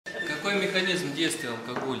Какой механизм действия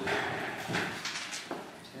алкоголя?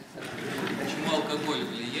 Почему алкоголь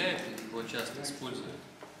влияет и его часто используют?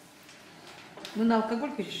 Ну, на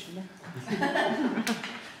алкоголь перешли, да?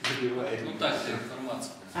 Ну так, для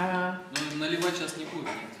информации. Ну, наливать сейчас не будет.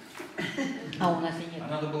 А у нас и нет. А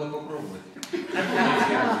надо было попробовать. И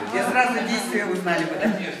сразу действия узнали бы,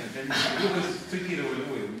 да? Конечно, конечно. Вы бы цитировали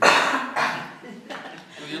вы.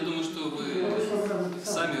 Ну, я думаю, что вы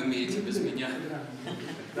сами умеете без меня.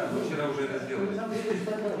 Да, мы вчера уже это сделали.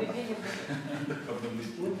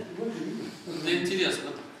 Мне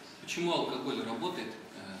интересно, почему алкоголь работает,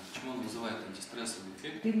 почему он вызывает антистрессовый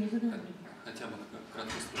эффект, хотя бы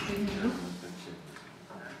краткосрочный.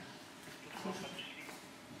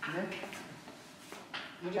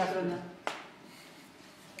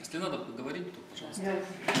 Если надо поговорить, то, пожалуйста,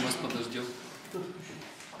 мы вас подождем.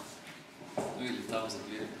 Ну или там, за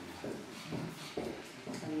дверью.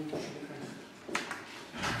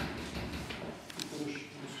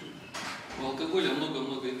 У алкоголя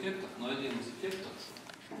много-много эффектов, но один из эффектов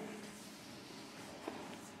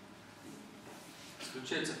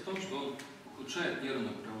заключается в том, что он ухудшает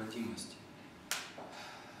нервную проводимость.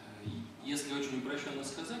 Если очень упрощенно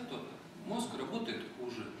сказать, то мозг работает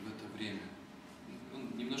хуже в это время.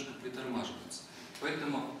 Он немножко притормаживается.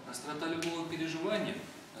 Поэтому острота любого переживания,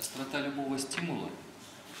 острота любого стимула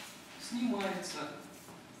снимается.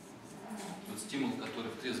 Вот стимул,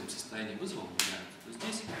 который в трезвом состоянии вызвал, то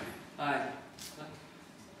здесь да?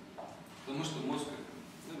 Потому что мозг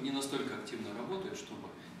не настолько активно работает, чтобы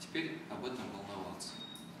теперь об этом волноваться.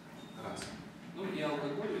 Раз. Ну и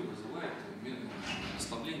алкоголь вызывает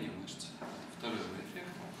расслабление мышц. Второй эффект.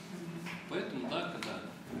 Поэтому, да, когда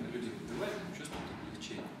люди выпивают, они чувствуют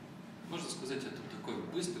облегчение. Можно сказать, это такой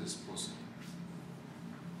быстрый способ.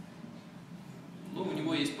 Но у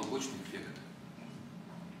него есть побочный эффект.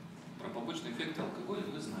 Про побочный эффект алкоголя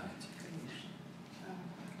вы знаете.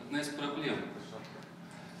 Одна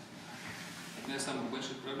из самых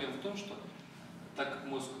больших проблем в том, что так как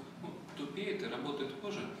мозг тупеет и работает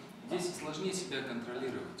позже, здесь сложнее себя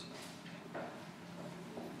контролировать.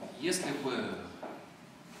 Если бы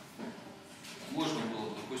можно было,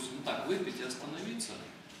 допустим, так выпить и остановиться,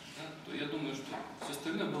 да, то я думаю, что все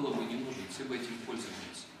остальное было бы не нужно, все бы этим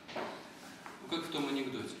пользовались. Ну, как в том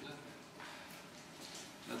анекдоте,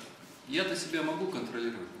 да? Я-то себя могу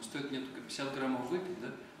контролировать, но стоит мне только 50 граммов выпить,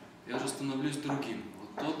 да, я уже становлюсь другим.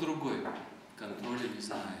 Вот тот другой контроля не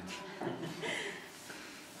знает.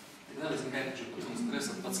 Тогда возникает уже потом стресс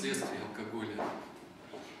от последствий алкоголя.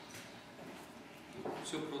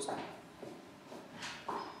 Все просто.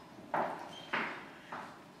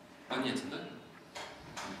 Понятно, да?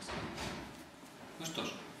 Ну что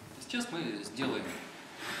ж, сейчас мы сделаем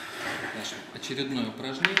наше очередное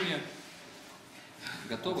упражнение.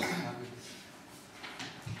 Готовы?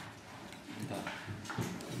 Да.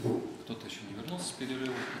 Кто-то еще не вернулся с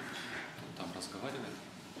перерыва, кто-то там разговаривает.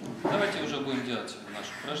 Давайте уже будем делать наше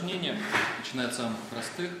упражнение. Начиная от самых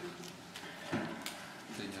простых.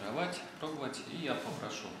 Тренировать, пробовать. И я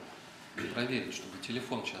попрошу проверить, чтобы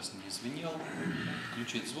телефон сейчас не звенел.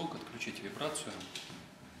 Отключить звук, отключить вибрацию.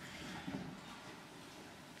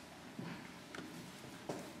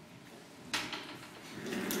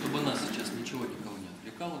 Чтобы нас сейчас ничего никого не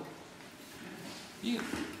отвлекало. И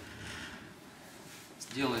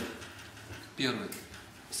сделаем первое,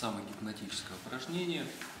 самое гипнотическое упражнение.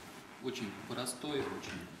 Очень простое,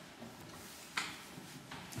 очень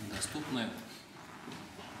доступное.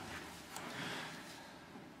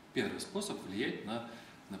 Первый способ влиять на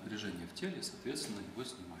напряжение в теле, соответственно, его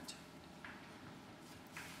снимать.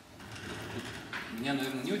 Меня,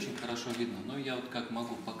 наверное, не очень хорошо видно, но я вот как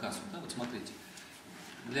могу показывать. Да? Вот смотрите,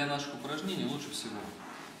 для наших упражнений лучше всего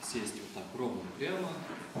сесть вот так ровно прямо.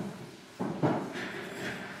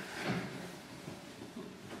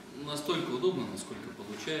 Настолько удобно, насколько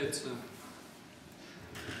получается.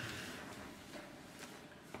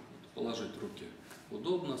 Положить руки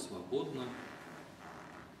удобно, свободно.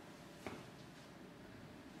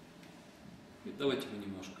 И давайте мы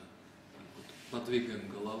немножко подвигаем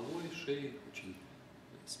головой, шеей, очень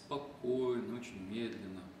спокойно, очень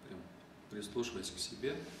медленно, прям прислушиваясь к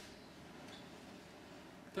себе,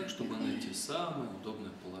 так, чтобы найти самое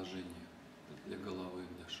удобное положение для головы,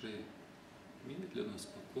 для шеи. Медленно,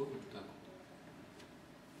 спокойно, так вот.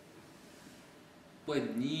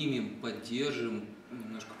 Поднимем, поддержим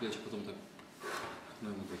немножко плечи, потом так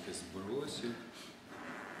на выдохе сбросим.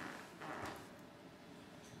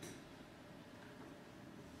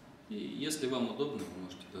 И если вам удобно, вы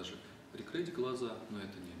можете даже прикрыть глаза, но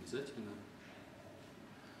это не обязательно.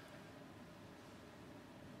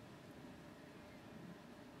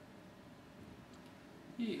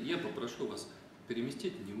 И я попрошу вас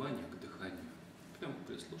переместить внимание к дыханию. Прям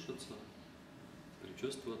прислушаться,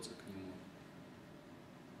 причувствоваться к нему.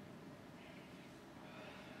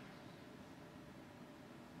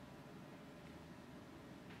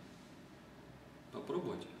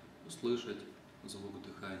 Попробовать услышать звук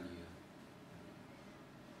дыхания,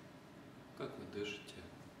 как вы дышите.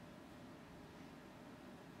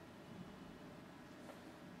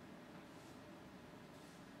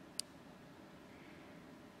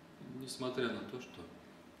 Несмотря на то, что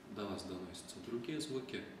до вас доносятся другие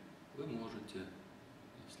звуки, вы можете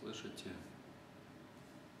и слышите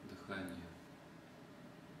дыхание.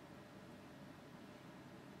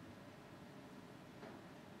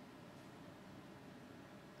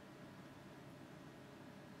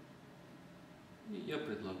 И я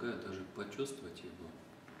предлагаю даже почувствовать его.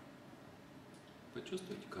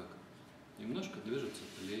 Почувствовать, как немножко движутся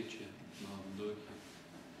плечи на вдохе,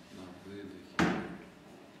 на выдохе.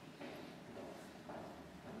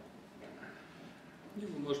 И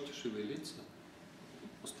вы можете шевелиться,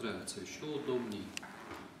 устраиваться еще удобней.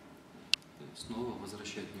 И снова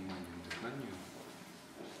возвращать внимание к дыханию.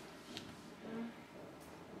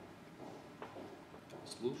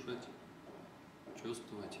 Слушать,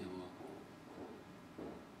 чувствовать его.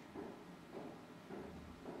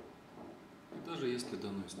 И даже если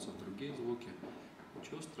доносятся другие звуки,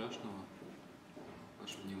 ничего страшного,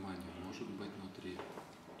 ваше внимание может быть внутри.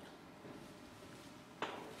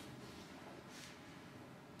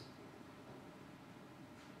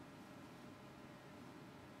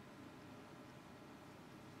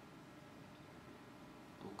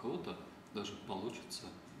 У кого-то даже получится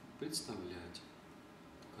представлять,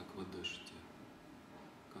 как вы дышите,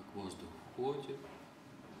 как воздух входит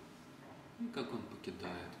и как он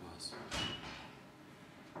покидает вас.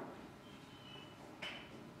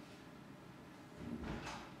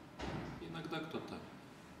 Иногда кто-то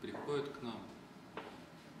приходит к нам,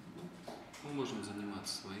 мы можем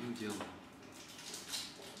заниматься своим делом.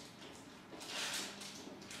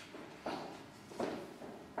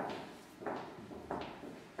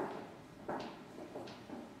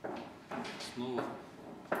 Снова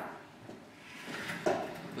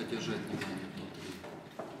поддержать внимание внутри.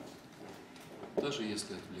 Даже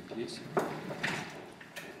если отвлеклись,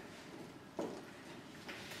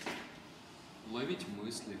 ловить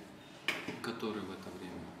мысли, которые в это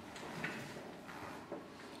время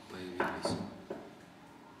появились.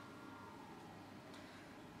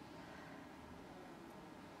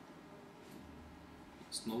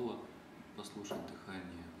 Снова послушать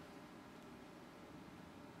дыхание.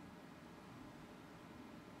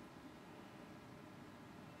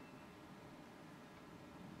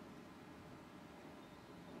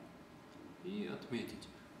 И отметить,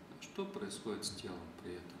 что происходит с телом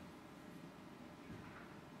при этом.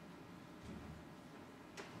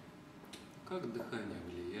 Как дыхание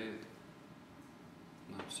влияет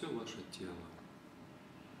на все ваше тело.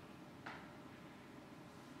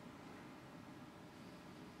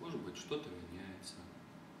 Может быть, что-то меняется.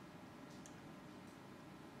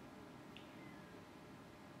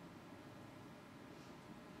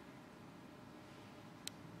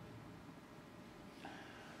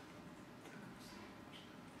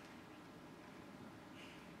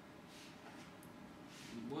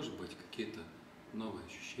 Может быть, какие-то новые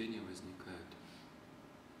ощущения возникают.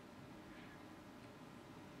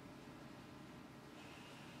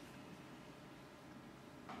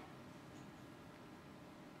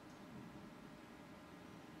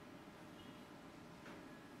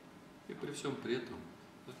 И при всем при этом,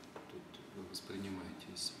 да, тут вы воспринимаете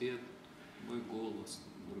и свет, мой голос,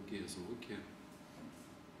 другие звуки.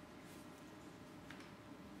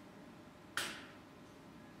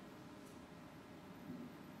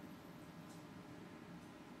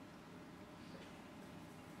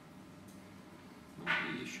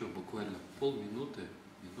 И еще буквально полминуты,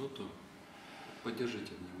 минуту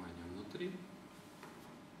поддержите внимание внутри,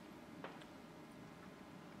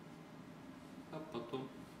 а потом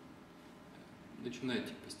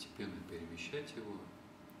начинайте постепенно перемещать его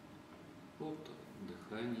от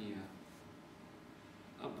дыхания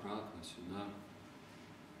обратно сюда,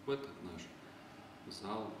 в этот наш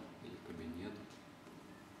зал или кабинет.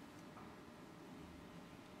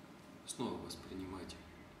 Снова воспринимайте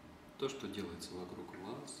то, что делается вокруг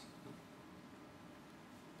вас.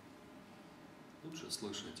 Лучше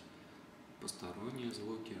слышать посторонние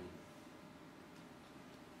звуки.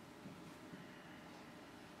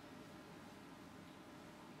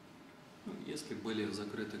 Если были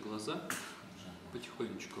закрыты глаза,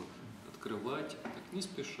 потихонечку открывать, так не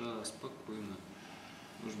спеша, спокойно.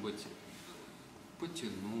 Может быть,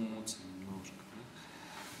 потянуться немножко. Да?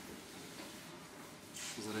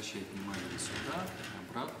 Возвращать внимание сюда,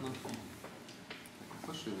 обратно.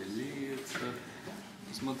 Пошевелиться,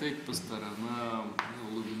 посмотреть по сторонам,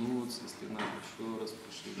 улыбнуться, если надо, еще раз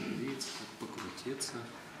пошевелиться, покрутиться.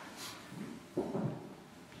 Ну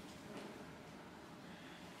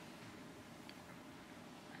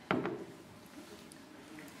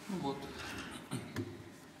вот.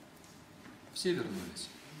 Все вернулись.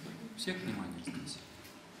 Всех внимание здесь.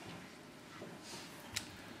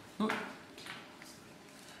 Ну,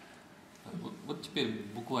 вот теперь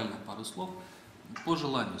буквально пару слов. По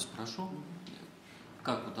желанию спрошу,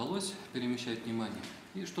 как удалось перемещать внимание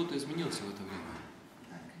и что-то изменилось в это время?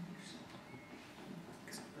 Да, конечно.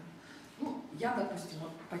 Ну, я, допустим,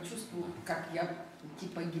 вот почувствовала, как я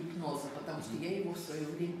типа гипноза, потому что я его в свое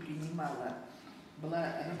время принимала.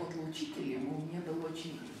 Работала учителем, у меня был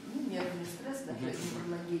очень нервный стресс, даже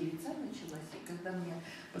невралгия лица началась, и когда мне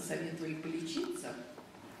посоветовали полечиться,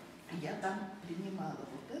 я там принимала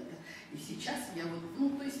вот это, и сейчас я вот,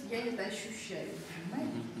 то есть я это ощущаю,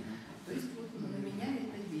 понимаете? То есть вот на меня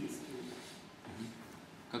это действует.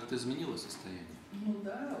 Как-то изменило состояние? Ну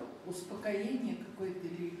да, успокоение какое-то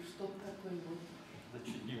или что-то такое вот. Да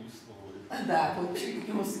чуть не уснула. Да, вот чуть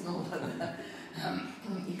не уснула, да.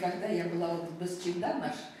 И когда я была вот в Басчида,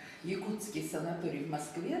 наш якутский санаторий в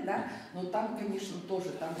Москве, да, но там, конечно,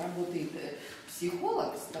 тоже там работает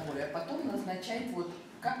психолог с тобой, а потом назначает вот,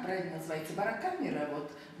 как правильно называется, барокамера, вот,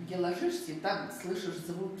 где ложишься, и там слышишь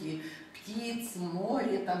звуки птиц,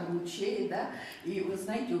 море, там ручей, да, и вы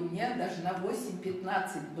знаете, у меня даже на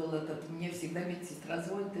 8:15 был этот, мне всегда медсестра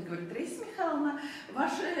звонит и говорит: Раиса Михайловна,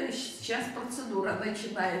 ваша сейчас процедура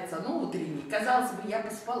начинается, утренний, казалось бы, я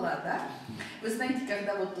поспала, да, вы знаете,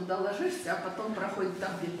 когда вот туда ложишься, а потом проходит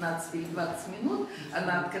там 15 или 20 минут,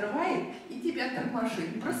 она открывает и тебя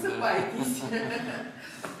тормошит, просыпайтесь.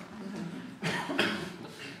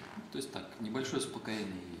 То есть так, небольшое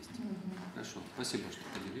успокоение есть. Хорошо, спасибо, что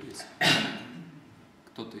поделились.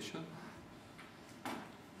 Кто-то еще?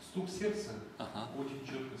 Стук сердца Ага. очень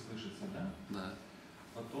четко слышится, да? Да.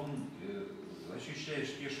 Потом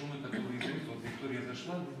ощущаешь те шумы, которые идут. Вот Виктория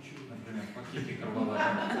зашла, например, в пакете рвала.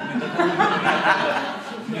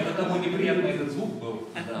 Мне до того неприятно этот звук был.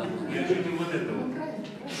 Да. Я ощутил вот это Ну, вот. правильно.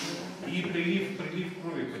 И прилив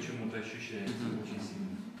крови почему-то ощущается очень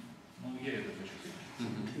сильно. Ну, я это почувствовал.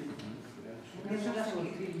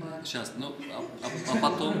 Сейчас, а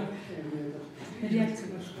потом...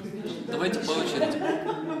 Давайте по очереди.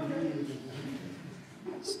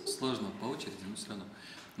 Сложно по очереди, но все равно.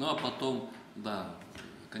 Ну а потом, да,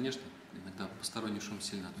 конечно, иногда посторонний шум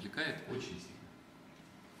сильно отвлекает. Очень сильно.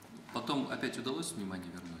 Потом опять удалось внимание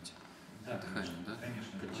вернуть? Да, Дыхание, да?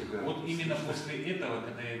 конечно. Вот именно после этого,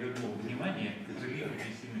 когда я вернул внимание, прилив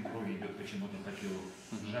очень сильной крови идет почему-то по телу.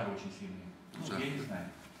 Жар очень сильный. Ну, Жар. я не знаю.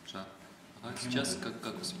 Жар. А сейчас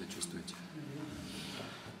как вы себя чувствуете?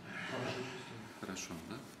 Хорошо,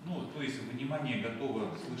 да? Ну, то есть внимание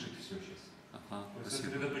готово слышать все сейчас. Ага, То есть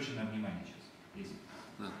спасибо. сосредоточенное внимание сейчас есть.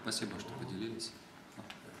 Да, спасибо, что поделились.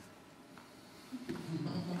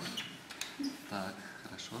 Так,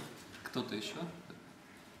 хорошо. Кто-то еще?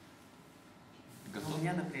 Готов? У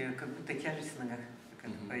меня, например, как будто тяжесть в ногах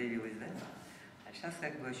появилась, да? А сейчас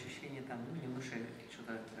как бы ощущение там, немножко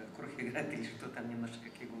что-то, кровь играет или что там, немножко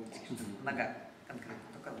как иголочки, что-то. Нога конкретно,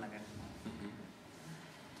 только в ногах.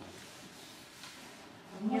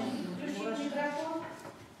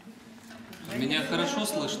 Меня хорошо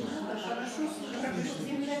слышно? У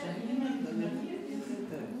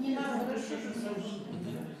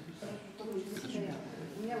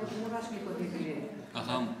меня вот мурашки побегали.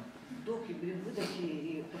 Ага. Вдохи, выдохи,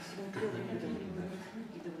 и по всему телу какие-то вот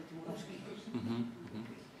эти мурашки. И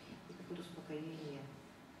какое-то успокоение,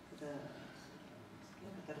 когда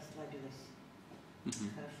расслабилась.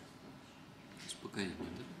 Хорошо. Успокоение,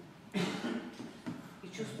 да? И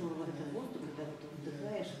чувствовала вот этот воздух, когда вот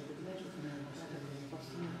вдыхаешь, по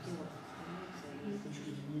всему телу расслабляется, и это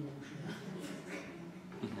чувствую.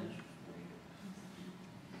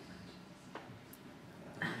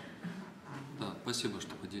 Да, спасибо,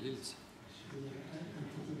 что поделились.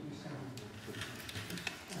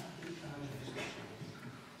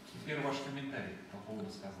 Теперь ваш комментарий по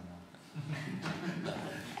поводу сказанного.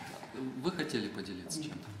 Вы хотели поделиться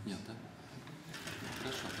чем-то? Нет, да?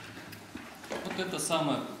 Хорошо. Вот это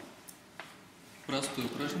самое простое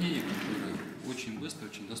упражнение, которое очень быстро,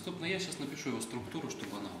 очень доступно. Я сейчас напишу его структуру,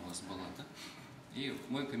 чтобы она у вас была, да? И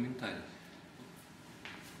мой комментарий.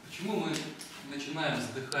 Почему мы начинаем с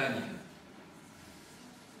дыхания?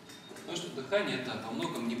 Потому что дыхание – это во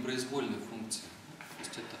многом непроизвольная функция. То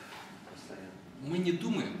есть это мы не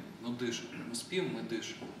думаем, но дышим. Мы спим, мы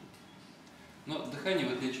дышим. Но дыхание,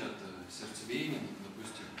 в отличие от сердцебиения,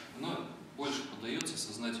 допустим, оно больше поддается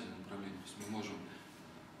сознательному управлению. То есть мы можем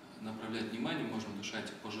направлять внимание, можем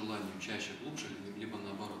дышать по желанию чаще, глубже, либо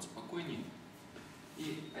наоборот спокойнее.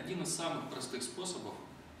 И один из самых простых способов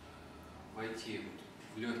войти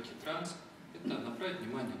в легкий транс – это направить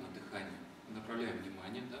внимание на дыхание. Мы направляем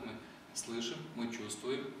внимание, да, мы слышим, мы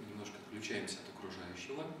чувствуем, немножко отключаемся от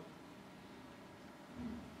окружающего.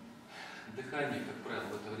 Дыхание, как правило,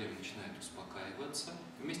 в это время начинает успокаиваться.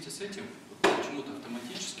 Вместе с этим почему-то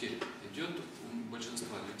автоматически идет у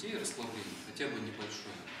большинства людей расслабление, хотя бы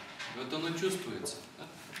небольшое. И вот оно чувствуется. Да?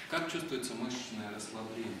 Как чувствуется мышечное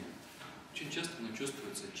расслабление? Очень часто оно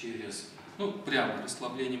чувствуется через, прямо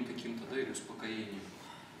расслаблением каким-то, да, или успокоением.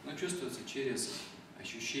 Оно чувствуется через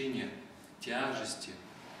ощущение тяжести,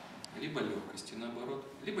 либо легкости, наоборот,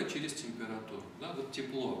 либо через температуру. Да? Вот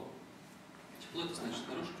тепло. Тепло – это значит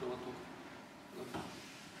хороший кровоток.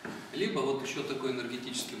 Либо вот еще такой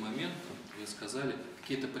энергетический момент, как вы сказали,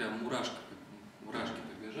 какие-то прям мурашки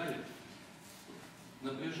побежали,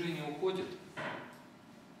 напряжение уходит,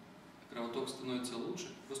 кровоток становится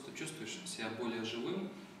лучше, просто чувствуешь себя более живым,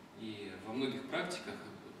 и во многих практиках,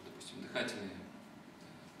 допустим, дыхательные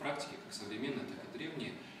практики, как современные, так и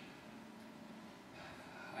древние,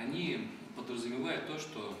 они подразумевают то,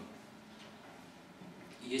 что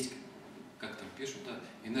есть, как там пишут, да,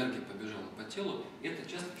 энергия побежала по телу, и это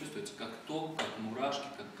часто чувствуется как ток, как мурашки,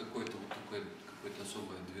 как какое-то вот такое, какое-то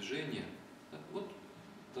особое движение. Да? Вот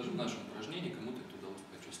даже в нашем упражнении кому-то это удалось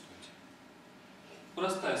почувствовать.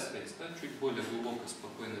 Простая связь, да? Чуть более глубокое,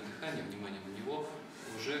 спокойное дыхание, внимание на него,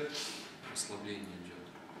 уже расслабление идет.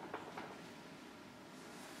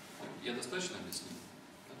 Я достаточно объяснил?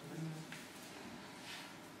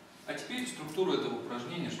 А теперь структуру этого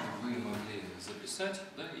упражнения, чтобы вы могли записать,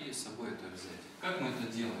 да, и с собой это взять. Как мы это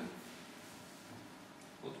делаем?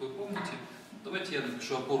 Вот вы помните? Давайте я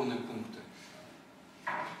напишу опорные пункты.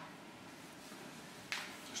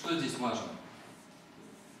 Что здесь важно?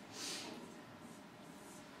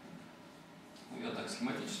 Я так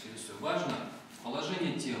схематически рисую. Важно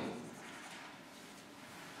положение тела.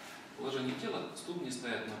 Положение тела, ступни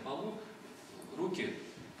стоят на полу, руки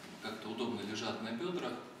как-то удобно лежат на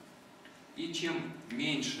бедрах. И чем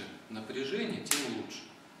меньше напряжения, тем лучше.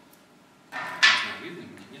 Не знаю, видно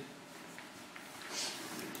мне, нет?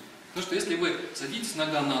 Потому что если вы садитесь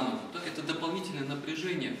нога на ногу, да, это дополнительное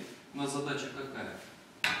напряжение. У нас задача какая?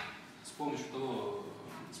 С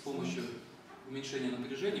помощью уменьшения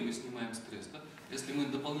напряжения мы снимаем стресс. Да? Если мы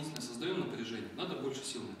дополнительно создаем напряжение, надо больше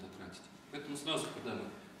сил на это тратить. Поэтому сразу, когда мы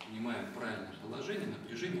принимаем правильное положение,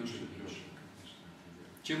 напряжение уже меньше.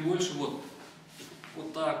 Чем больше вот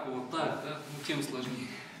так, да, тем сложнее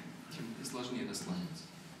расслабиться.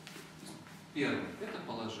 Первое – это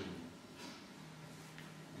положение.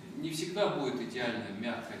 Не всегда будет идеальное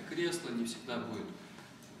мягкое кресло, не всегда будет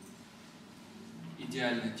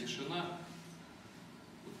идеальная тишина.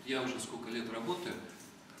 Вот я уже сколько лет работаю,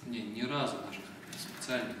 мне ни разу даже в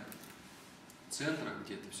специальных центрах,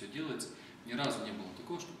 где это все делается, ни разу не было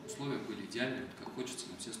такого, чтобы условия были идеальны, вот как хочется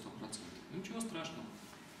на все 100%. Ничего страшного.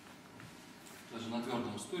 Даже на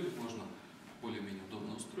твердом стуле можно более-менее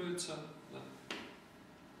удобно устроиться. Да?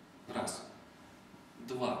 Раз.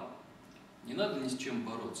 Два. Не надо ни с чем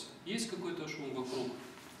бороться. Есть какой-то шум вокруг?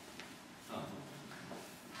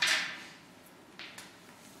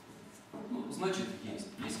 Значит, есть.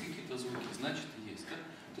 Есть какие-то звуки, значит, есть. Да?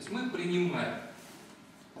 То есть мы принимаем.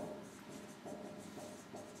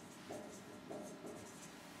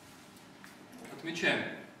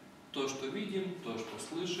 Отмечаем то, что видим, то, что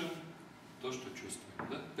слышим, то, что чувствуем.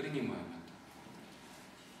 Да? Принимаем это.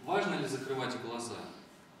 Важно ли закрывать глаза?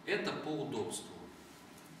 Это по удобству.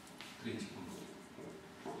 Третий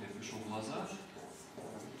пункт. Я пишу глаза.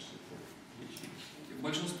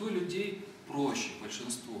 Большинству людей проще,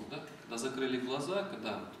 большинству, да? Когда закрыли глаза,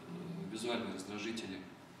 когда визуальные раздражители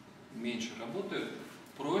меньше работают,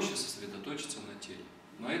 проще сосредоточиться на теле.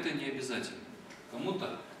 Но это не обязательно.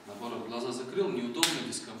 Кому-то, наоборот, глаза закрыл, неудобно,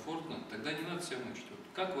 дискомфортно, тогда не надо себя мучить. Вот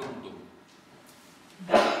как вам удобно?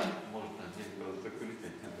 Да. Можно один глаз закрыть,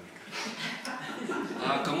 надо.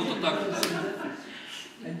 А кому-то так.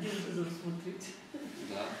 Один глаз смотреть.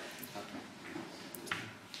 Да.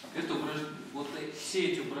 Это вот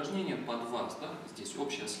все эти упражнения под вас, да? Здесь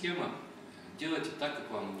общая схема. Делайте так,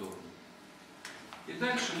 как вам удобно. И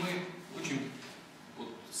дальше мы учим вот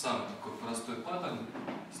самый такой простой паттерн.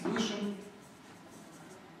 Слышим,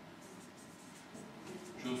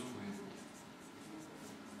 чувствуем.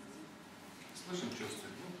 Слышим,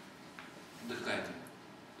 чувствуем. Дыхание.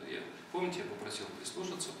 Помните, я попросил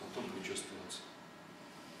прислушаться, потом причувствоваться.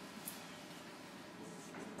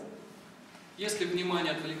 Если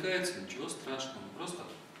внимание отвлекается, ничего страшного, просто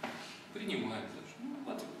принимаем. Ну,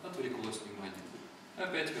 отвлеклось внимание.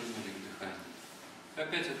 Опять вернули к дыханию.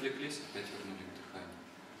 Опять отвлеклись, опять вернули к дыханию.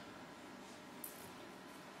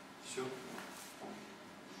 Все.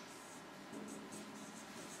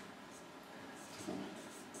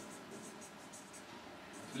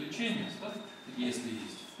 Отвлечение, да? Если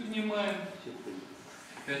есть. Принимаем.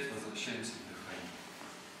 Опять возвращаемся к дыханию.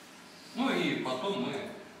 Ну и потом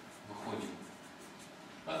мы выходим.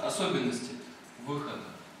 Особенности выхода.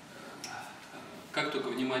 Как только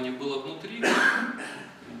внимание было внутри,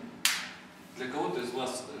 для кого-то из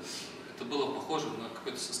вас это было похоже на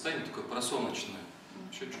какое-то состояние такое просоночное.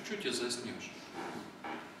 Еще чуть-чуть и заснешь.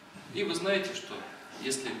 И вы знаете, что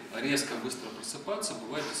если резко быстро просыпаться,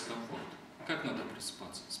 бывает дискомфорт. Как надо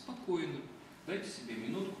просыпаться? Спокойно. Дайте себе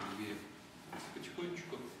минутку-две.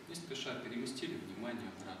 Потихонечку, не спеша, переместили внимание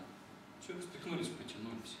обратно. Все, встряхнулись,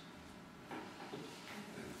 потянулись.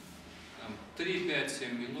 3, 5,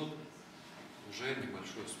 7 минут уже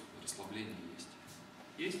небольшое расслабление есть.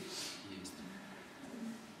 Есть? Есть.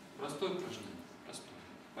 Простое упражнение. Простое.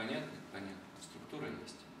 Понятно? Понятно. Структура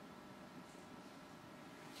есть.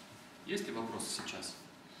 Есть ли вопросы сейчас?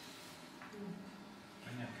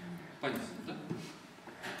 Понятно. Понятно, да?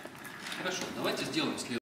 Хорошо, давайте сделаем следующее.